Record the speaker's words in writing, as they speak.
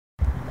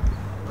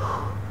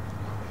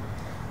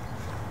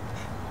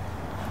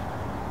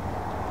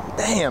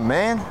Damn,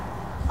 man.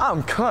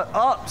 I'm cut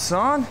up,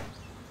 son.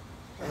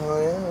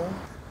 Oh, yeah.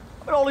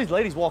 Look at all these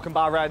ladies walking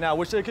by right now.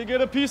 Wish they could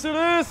get a piece of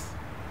this.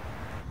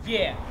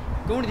 Yeah,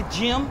 going to the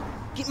gym,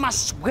 getting my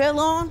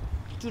swell on.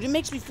 Dude, it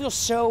makes me feel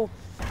so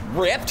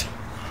ripped,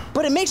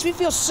 but it makes me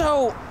feel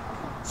so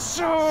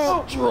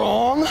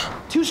Strong.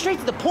 too straight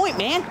to the point,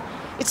 man.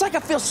 It's like I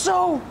feel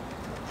so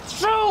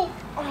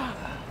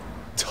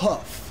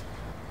Tough.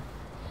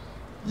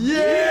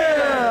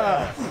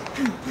 Yeah!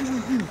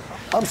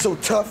 I'm so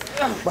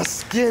tough. My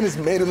skin is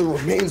made of the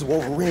remains of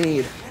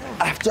Wolverine.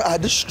 After I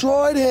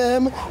destroyed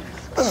him.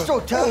 so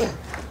tough.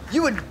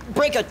 You would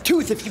break a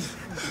tooth if you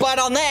bite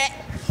on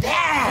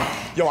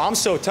that. Yo, I'm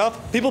so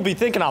tough. People be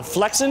thinking I'm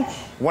flexing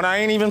when I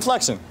ain't even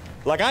flexing.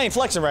 Like, I ain't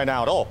flexing right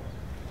now at all.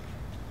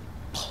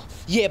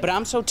 Yeah, but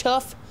I'm so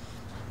tough.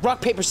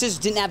 Rock, paper, scissors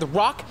didn't have the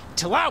rock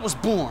till I was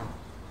born.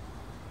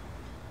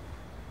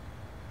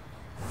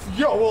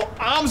 Yo, well,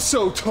 I'm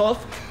so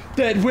tough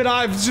that when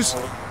I've just...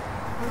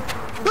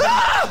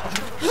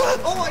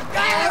 Oh my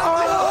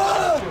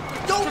God!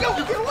 Yo,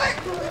 get away!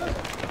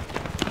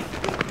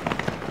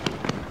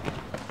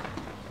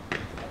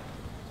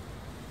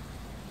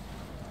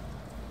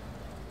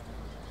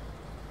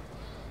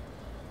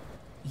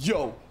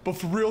 Yo, but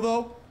for real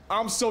though,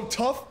 I'm so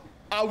tough,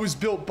 I was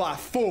built by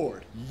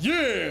Ford.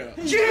 Yeah!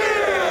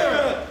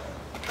 Yeah!